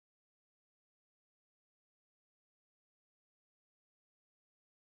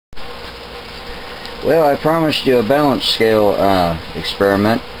Well, I promised you a balance scale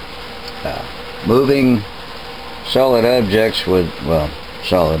experiment. Moving solid objects with, well,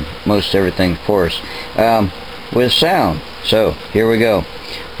 solid, most everything porous, with sound. So, here we go.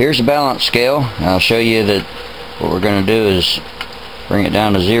 Here's a balance scale. I'll show you that what we're going to do is bring it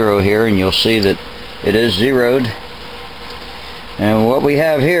down to 0 here, and you'll see that it is zeroed. And what we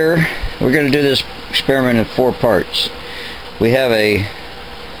have here, we're going to do this experiment in 4 parts. We have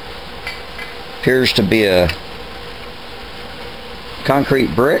appears to be a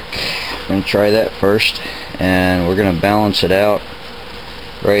concrete brick. I'm going to try that first, and we're going to balance it out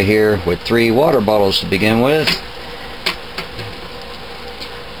right here with 3 water bottles to begin with,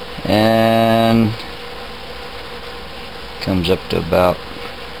 and comes up to about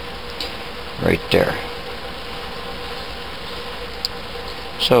right there.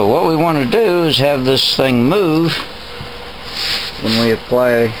 So what we want to do is have this thing move when we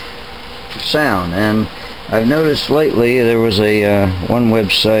apply sound. And I've noticed lately there was a one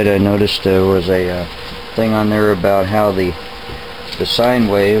website I noticed there was a thing on there about how the sine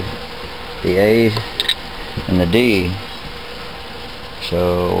wave, the A and the D,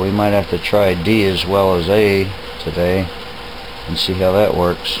 so we might have to try D as well as A today and see how that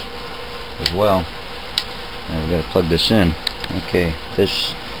works as well. Now we've got to plug this in. Okay,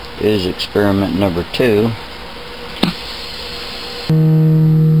 this is experiment number 2.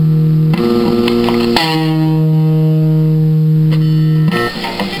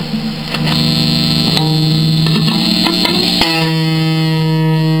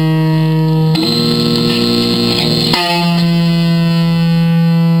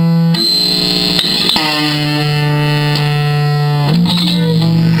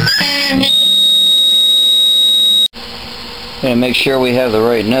 And make sure we have the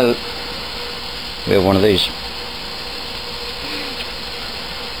right note. We have one of these.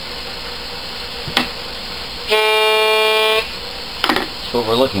 That's what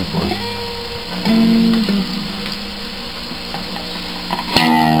we're looking for.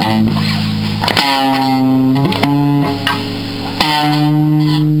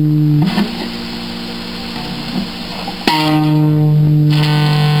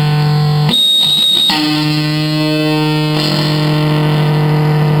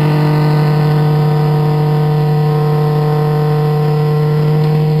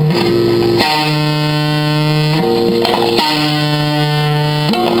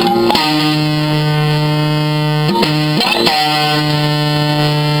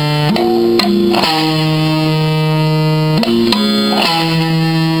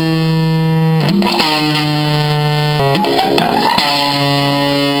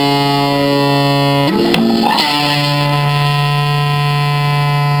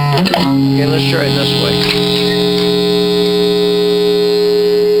 Okay, let's try it this way.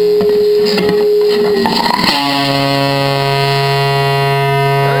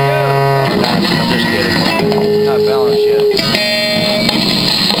 There we go. I'm just kidding. Not balanced yet.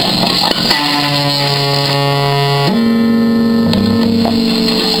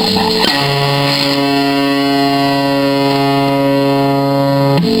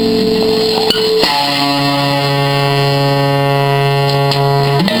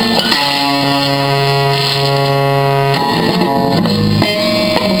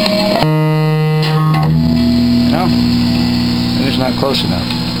 Not close enough.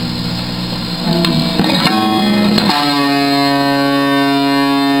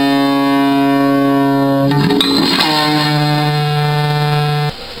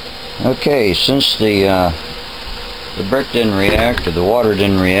 Okay, since the brick didn't react, or the water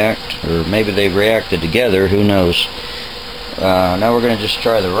didn't react, or maybe they reacted together, who knows. Now we're going to just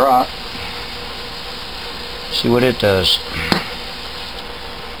try the rock, see what it does.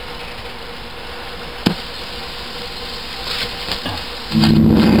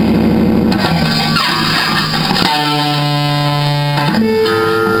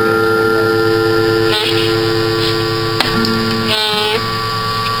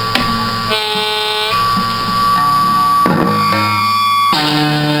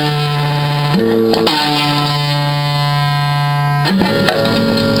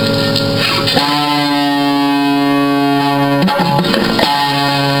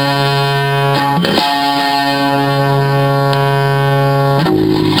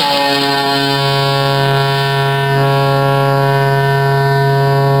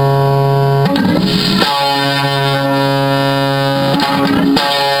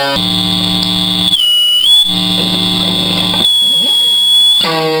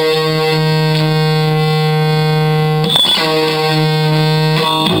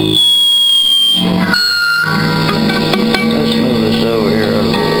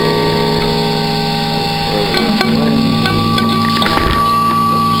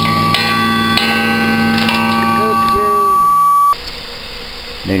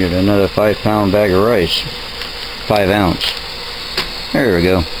 Needed another 5-pound bag of rice. 5 ounce. There we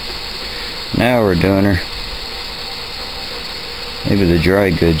go. Now we're doing her. Maybe the dry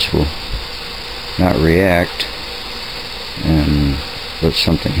goods will not react and let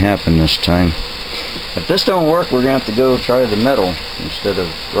something happen this time. If this don't work, we're going to have to go try the metal instead of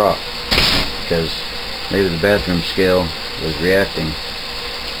rock, because maybe the bathroom scale was reacting.